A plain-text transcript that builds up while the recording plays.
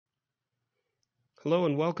Hello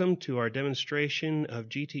and welcome to our demonstration of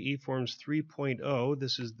eForms 3.0.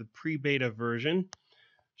 This is the pre-beta version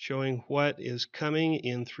showing what is coming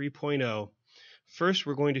in 3.0. First,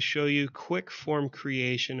 we're going to show you quick form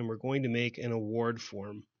creation, and we're going to make an award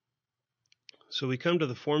form. So we come to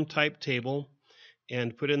the form type table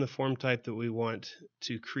and put in the form type that we want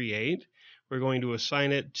to create. We're going to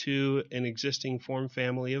assign it to an existing form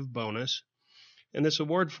family of bonus. And this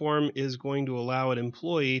award form is going to allow an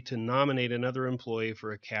employee to nominate another employee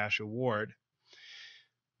for a cash award.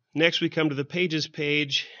 Next, we come to the Pages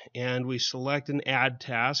page and we select an Add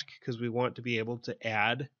task because we want to be able to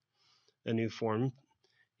add a new form.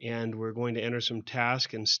 And we're going to enter some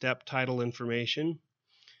task and step title information.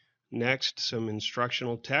 Next, some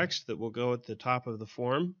instructional text that will go at the top of the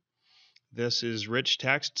form. This is rich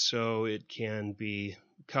text, so it can be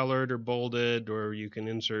colored or bolded, or you can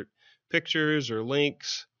insert pictures or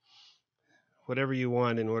links, whatever you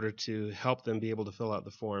want in order to help them be able to fill out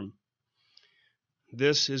the form.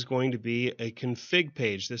 This is going to be a config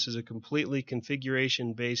page. This is a completely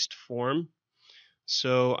configuration-based form.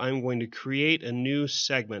 So I'm going to create a new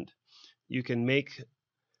segment. You can make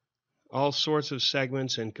all sorts of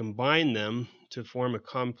segments and combine them to form a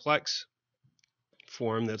complex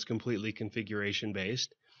form that's completely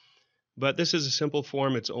configuration-based. But this is a simple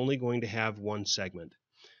form. It's only going to have one segment.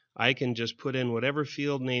 I can just put in whatever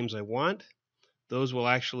field names I want. Those will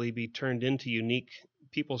actually be turned into unique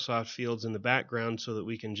PeopleSoft fields in the background so that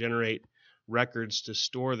we can generate records to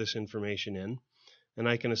store this information in. And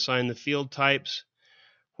I can assign the field types.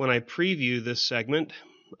 When I preview this segment,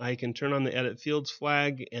 I can turn on the Edit Fields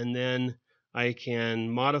flag, and then I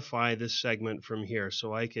can modify this segment from here.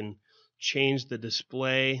 So I can change the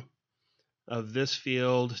display of this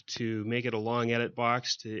field to make it a long edit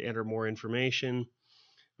box to enter more information.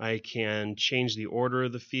 I can change the order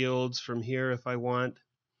of the fields from here if I want.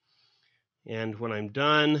 And when I'm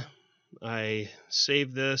done, I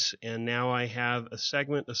save this, and now I have a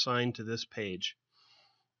segment assigned to this page.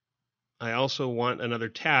 I also want another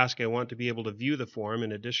task. I want to be able to view the form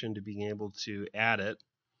in addition to being able to add it.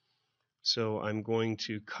 So I'm going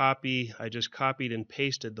to copy. I just copied and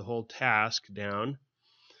pasted the whole task down,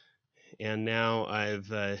 and now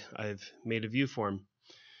I've made a view form.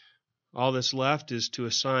 All that's left is to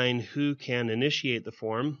assign who can initiate the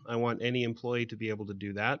form. I want any employee to be able to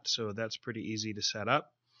do that, so that's pretty easy to set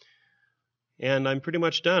up. And I'm pretty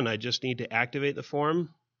much done. I just need to activate the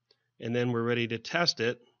form, and then we're ready to test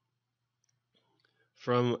it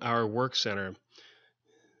from our WorkCenter.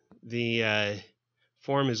 The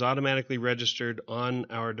form is automatically registered on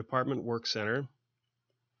our department WorkCenter.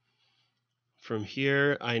 From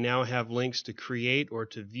here, I now have links to create or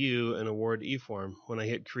to view an award eForm. When I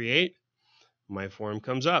hit create, my form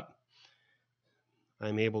comes up.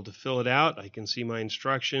 I'm able to fill it out. I can see my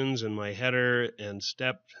instructions and my header and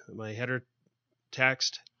my header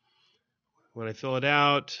text. When I fill it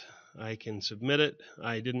out, I can submit it.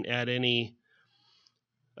 I didn't add any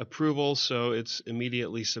approval, so it's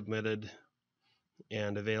immediately submitted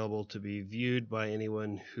and available to be viewed by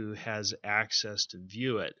anyone who has access to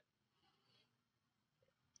view it.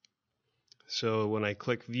 So when I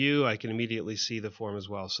click view, I can immediately see the form as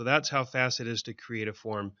well. So that's how fast it is to create a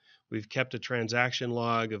form. We've kept a transaction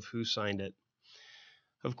log of who signed it.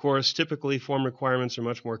 Of course, typically form requirements are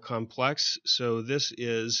much more complex. So this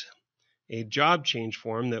is a job change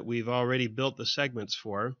form that we've already built the segments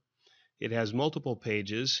for. It has multiple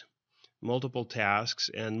pages, multiple tasks,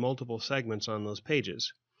 and multiple segments on those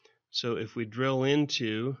pages. So if we drill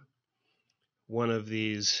into one of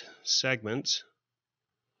these segments,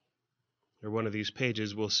 or one of these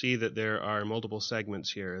pages, we'll see that there are multiple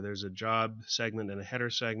segments here. There's a job segment and a header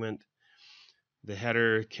segment. The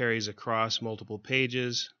header carries across multiple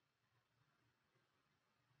pages.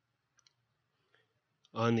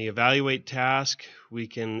 On the evaluate task, we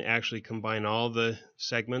can actually combine all the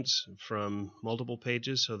segments from multiple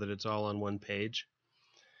pages so that it's all on one page.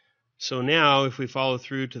 So now, if we follow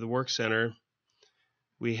through to the WorkCenter,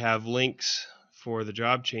 we have links for the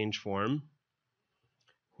job change form.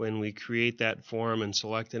 When we create that form and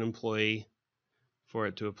select an employee for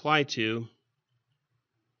it to apply to,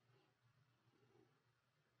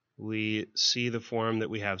 we see the form that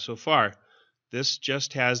we have so far. This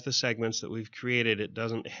just has the segments that we've created. It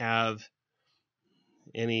doesn't have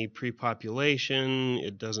any pre-population.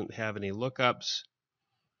 It doesn't have any lookups.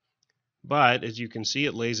 But as you can see,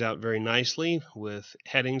 it lays out very nicely with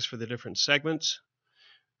headings for the different segments.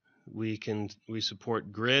 We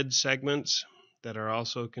support grid segments that are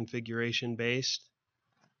also configuration based.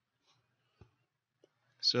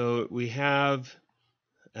 So we have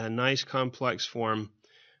a nice complex form.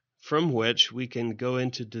 from which we can go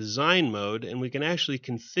into design mode and we can actually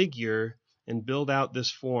configure and build out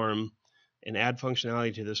this form and add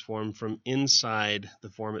functionality to this form from inside the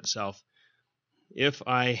form itself. If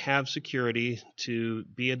I have security to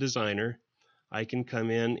be a designer, I can come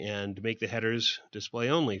in and make the headers display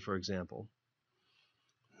only, for example.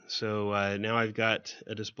 So now I've got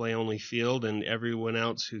a display only field, and everyone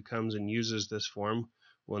else who comes and uses this form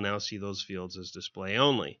will now see those fields as display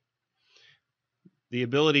only. The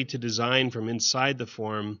ability to design from inside the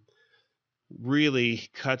form really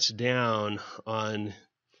cuts down on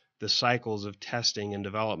the cycles of testing and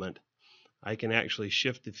development. I can actually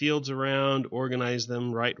shift the fields around, organize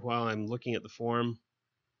them right while I'm looking at the form.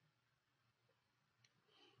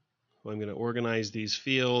 So I'm going to organize these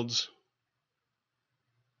fields.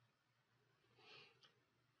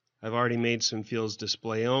 I've already made some fields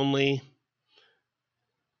display only.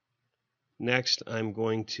 Next, I'm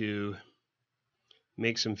going to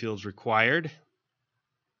make some fields required.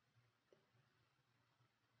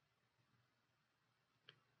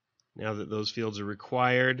 Now that those fields are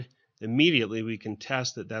required, immediately we can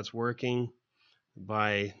test that that's working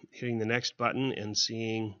by hitting the next button and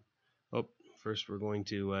seeing, first we're going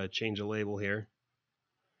to change a label here.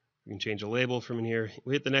 We can change a label from in here.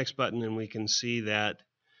 We hit the next button and we can see that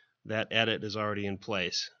that edit is already in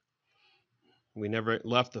place. We never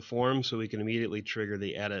left the form, so we can immediately trigger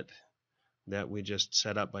the edit that we just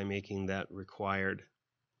set up by making that required.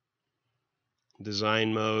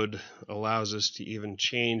 Design mode allows us to even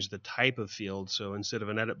change the type of field. So instead of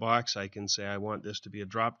an edit box, I can say I want this to be a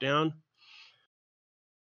drop down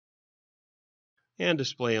and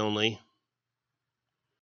display only.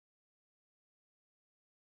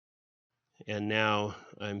 And now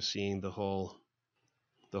I'm seeing the whole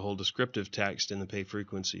descriptive text in the pay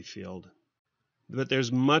frequency field. But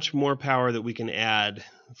there's much more power that we can add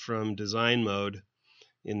from design mode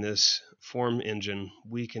in this form engine.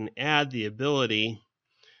 We can add the ability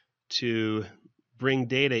to bring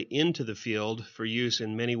data into the field for use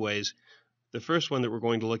in many ways. The first one that we're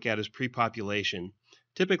going to look at is pre-population.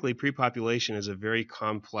 Typically, pre-population is a very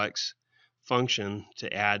complex function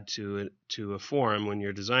to add to a form when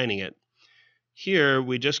you're designing it. Here,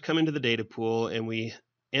 we just come into the data pool and we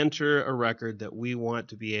enter a record that we want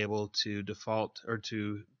to be able to default or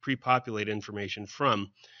to pre-populate information from.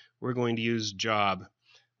 We're going to use job.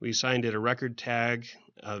 We assigned it a record tag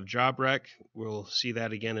of job rec. We'll see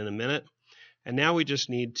that again in a minute. And now we just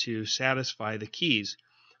need to satisfy the keys.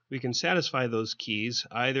 We can satisfy those keys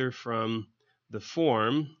either from the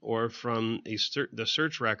form or from the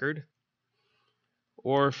search record,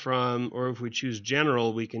 or if we choose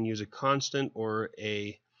general, we can use a constant or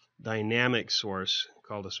a dynamic source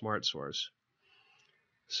called a smart source.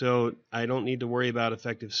 So I don't need to worry about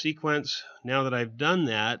effective sequence. Now that I've done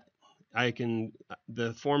that,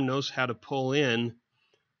 the form knows how to pull in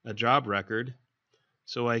a job record,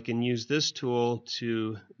 so I can use this tool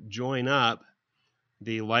to join up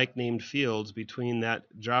the like named fields between that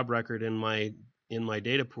job record in my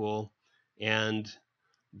data pool and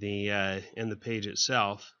the page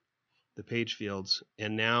itself, the page fields,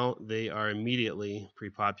 and now they are immediately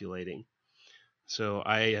pre-populating. So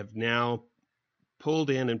I have now pulled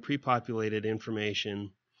in and pre-populated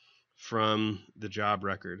information from the job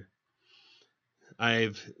record.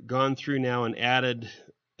 I've gone through now and added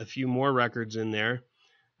a few more records in there.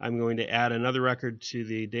 I'm going to add another record to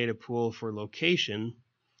the data pool for location.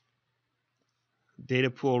 Data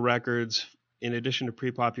pool records, in addition to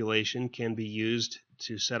pre-population, can be used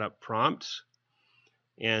to set up prompts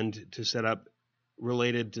and to set up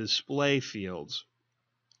related display fields,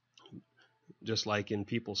 just like in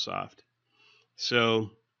PeopleSoft. So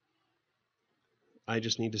I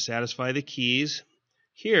just need to satisfy the keys.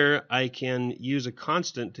 Here I can use a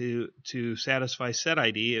constant to satisfy set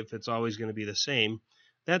ID if it's always going to be the same.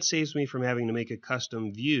 That saves me from having to make a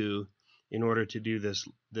custom view in order to do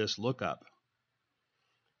this lookup.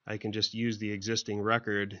 I can just use the existing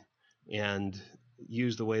record and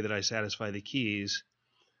use the way that I satisfy the keys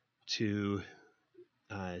to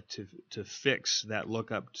fix that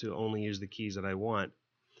lookup to only use the keys that I want.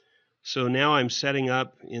 So now I'm setting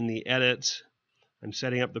up in the edits, I'm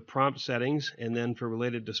setting up the prompt settings, and then for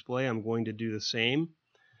related display I'm going to do the same.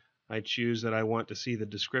 I choose that I want to see the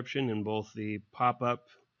description in both the pop-up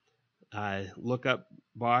lookup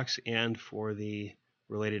box and for the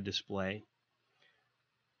related display.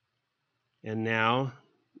 And now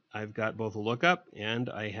I've got both a lookup and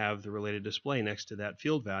I have the related display next to that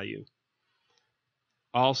field value,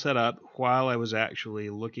 all set up while I was actually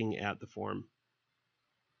looking at the form.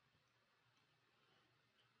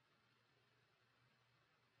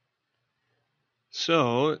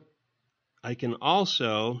 So I can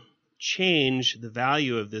also change the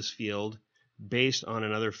value of this field based on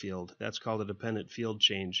another field. That's called a dependent field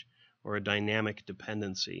change, or a dynamic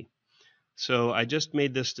dependency. So I just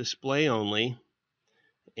made this display only,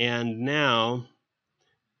 and now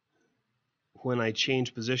when I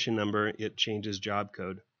change position number, it changes job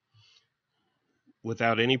code.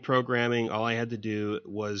 Without any programming, all I had to do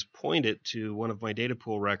was point it to one of my data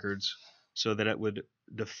pool records so that it would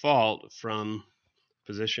default from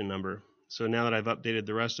position number. So now that I've updated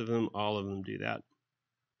the rest of them, all of them do that.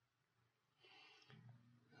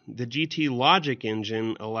 The GT logic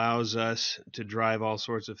engine allows us to drive all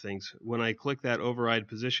sorts of things. When I click that override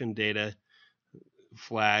position data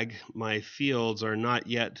flag, my fields are not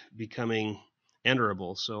yet becoming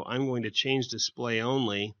enterable. So I'm going to change display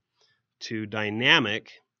only to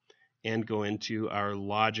dynamic and go into our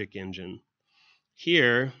logic engine.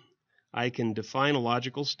 Here I can define a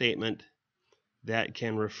logical statement that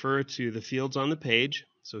can refer to the fields on the page.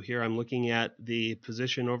 So here I'm looking at the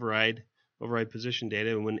position override position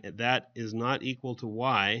data, and when that is not equal to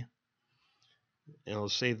Y, and I'll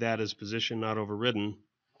save that as position not overridden,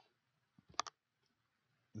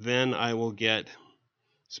 then I will get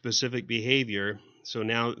specific behavior. So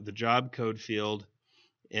now the job code field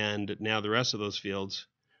and now the rest of those fields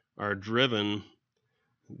are driven,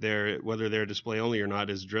 whether they're display only or not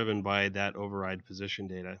is driven by that override position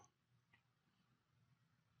data.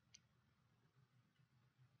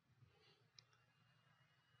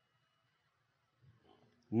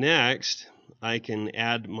 Next, I can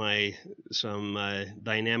add some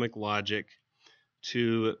dynamic logic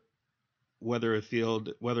to whether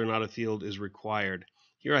or not a field is required.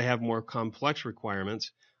 Here I have more complex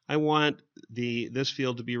requirements. I want this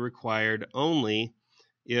field to be required only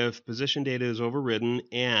if position data is overridden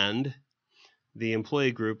and the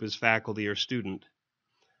employee group is faculty or student.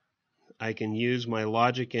 I can use my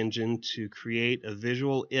logic engine to create a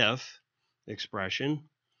visual if expression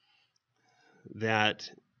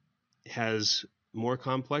that has more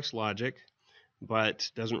complex logic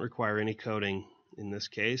but doesn't require any coding in this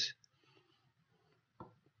case.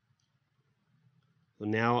 So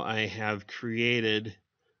now I have created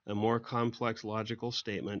a more complex logical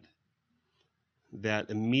statement that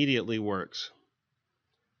immediately works.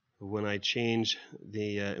 When I change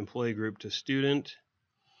the employee group to student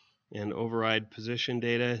and override position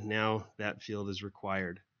data, now that field is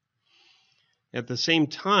required. At the same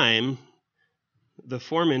time, the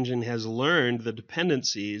form engine has learned the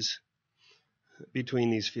dependencies between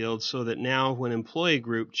these fields so that now when employee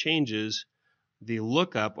group changes, the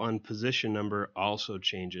lookup on position number also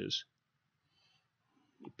changes.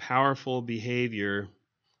 Powerful behavior,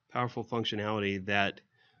 powerful functionality that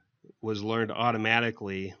was learned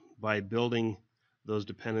automatically by building those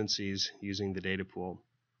dependencies using the data pool.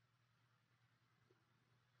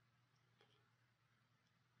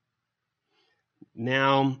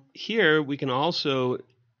 Now here we can also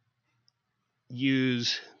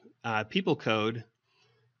use people code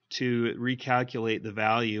to recalculate the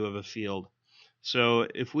value of a field. So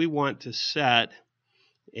if we want to set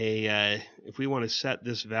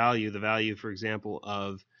this value, the value, for example,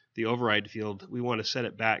 of the override field, we want to set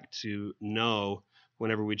it back to no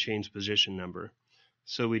whenever we change position number.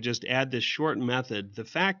 So we just add this short method. The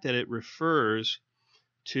fact that it refers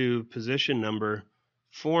to position number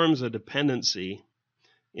forms a dependency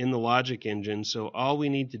in the logic engine. So all we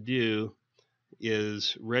need to do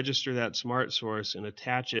is register that smart source and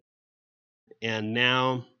attach it, and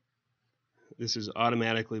now this is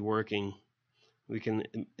automatically working. We can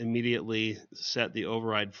immediately set the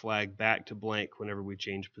override flag back to blank whenever we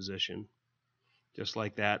change position, just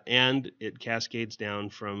like that, and it cascades down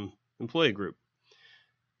from employee group.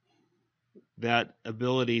 That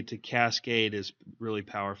ability to cascade is really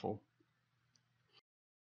powerful.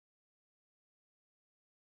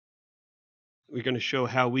 We're going to show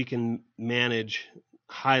how we can manage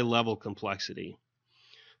high-level complexity.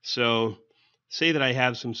 So say that I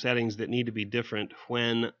have some settings that need to be different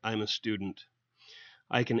when I'm a student.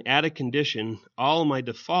 I can add a condition. All my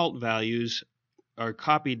default values are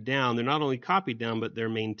copied down. They're not only copied down, but they're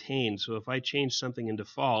maintained. So if I change something in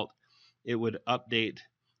default, it would update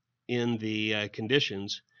in the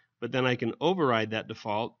conditions. But then I can override that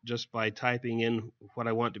default just by typing in what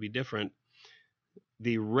I want to be different.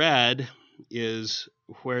 The red is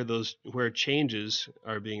where changes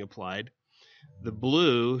are being applied. The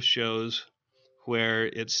blue shows where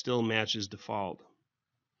it still matches default.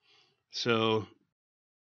 So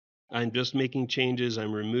I'm just making changes.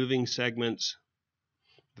 I'm removing segments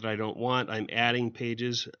that I don't want. I'm adding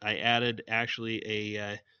pages. I added actually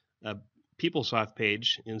a PeopleSoft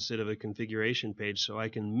page instead of a configuration page, so I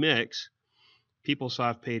can mix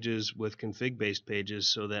PeopleSoft pages with config-based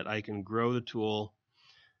pages so that I can grow the tool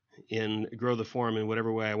grow the form in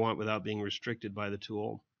whatever way I want without being restricted by the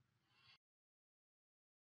tool.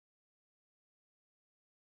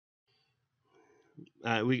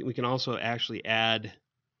 We can also actually add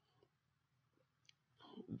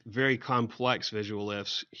very complex visual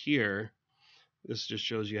ifs here. This just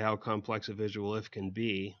shows you how complex a visual if can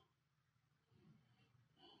be.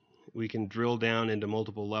 We can drill down into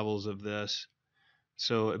multiple levels of this.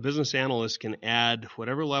 So a business analyst can add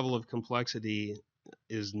whatever level of complexity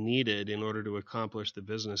is needed in order to accomplish the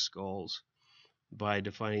business goals by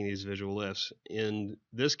defining these visual ifs. In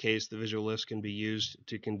this case, the visual ifs can be used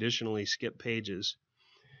to conditionally skip pages.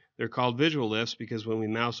 They're called visual ifs because when we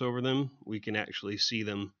mouse over them, we can actually see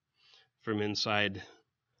them from inside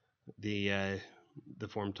the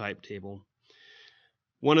form type table.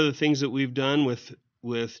 One of the things that we've done with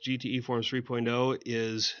GT eForms 3.0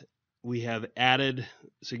 is we have added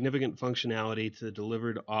significant functionality to the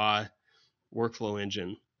delivered AW workflow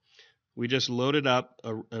engine. We just loaded up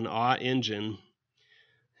an AW engine,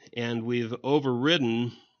 and we've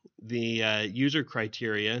overridden the user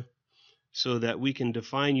criteria so that we can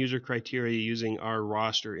define user criteria using our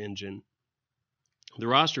roster engine. The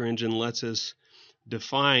roster engine lets us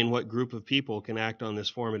define what group of people can act on this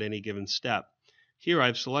form at any given step. Here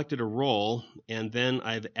I've selected a role, and then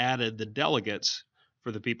I've added the delegates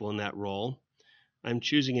for the people in that role. I'm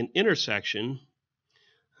choosing an intersection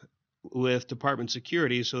with department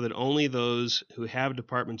security so that only those who have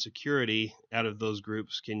department security out of those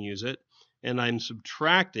groups can use it. And I'm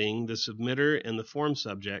subtracting the submitter and the form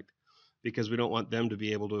subject because we don't want them to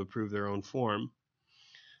be able to approve their own form.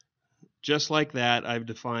 Just like that, I've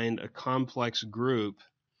defined a complex group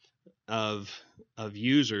of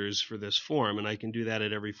users for this form, and I can do that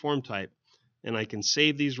at every form type. And I can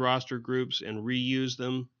save these roster groups and reuse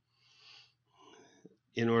them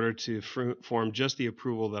in order to form just the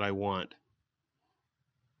approval that I want.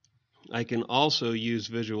 I can also use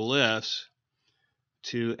visual ifs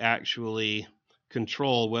to actually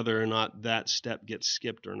control whether or not that step gets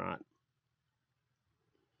skipped or not.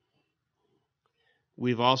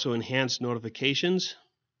 We've also enhanced notifications,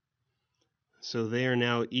 so they are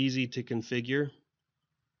now easy to configure.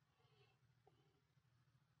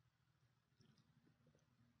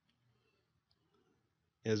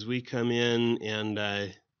 As we come in and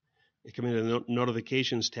come into the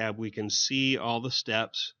notifications tab, we can see all the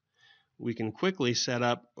steps. We can quickly set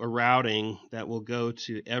up a routing that will go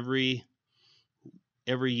to every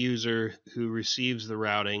user who receives the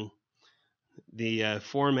routing. The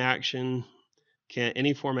form action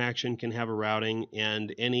any form action can have a routing,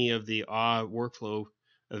 and any of the AW workflow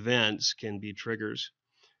events can be triggers.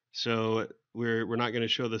 So we're not going to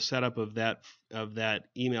show the setup of that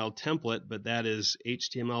email template, but that is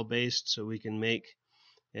HTML based, so we can make,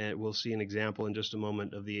 and we'll see an example in just a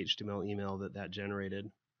moment of the HTML email that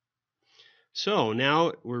generated. So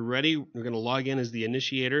now we're ready. We're going to log in as the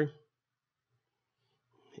initiator,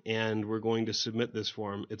 and we're going to submit this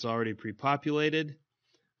form. It's already pre-populated.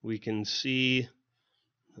 We can see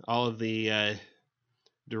all of the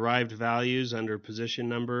derived values under position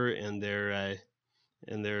number and their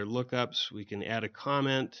lookups. We can add a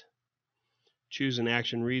comment, choose an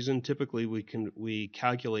action reason. Typically we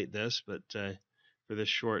calculate this, but for this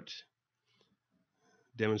short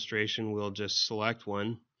demonstration we'll just select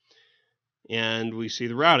one, and we see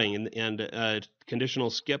the routing, and conditional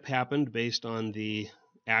skip happened based on the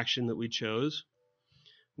action that we chose.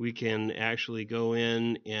 We can actually go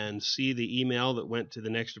in and see the email that went to the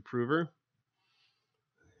next approver.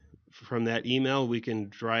 From that email, we can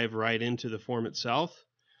drive right into the form itself.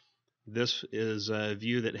 This is a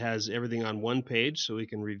view that has everything on one page, so we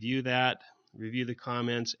can review that, review the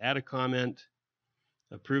comments, add a comment,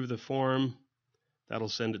 approve the form. That'll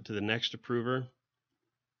send it to the next approver.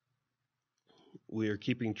 We are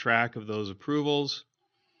keeping track of those approvals.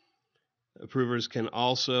 Approvers can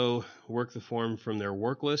also work the form from their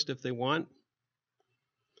work list if they want.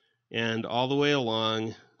 And all the way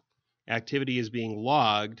along, activity is being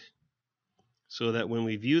logged so that when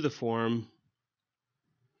we view the form,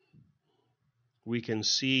 we can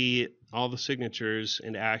see all the signatures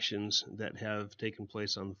and actions that have taken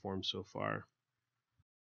place on the form so far.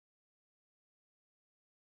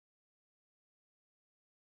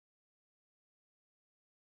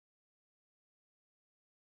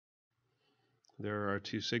 There are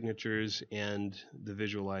two signatures and the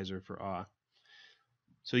visualizer for AW.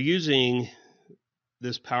 So using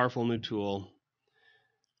this powerful new tool,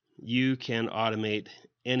 you can automate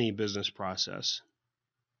any business process.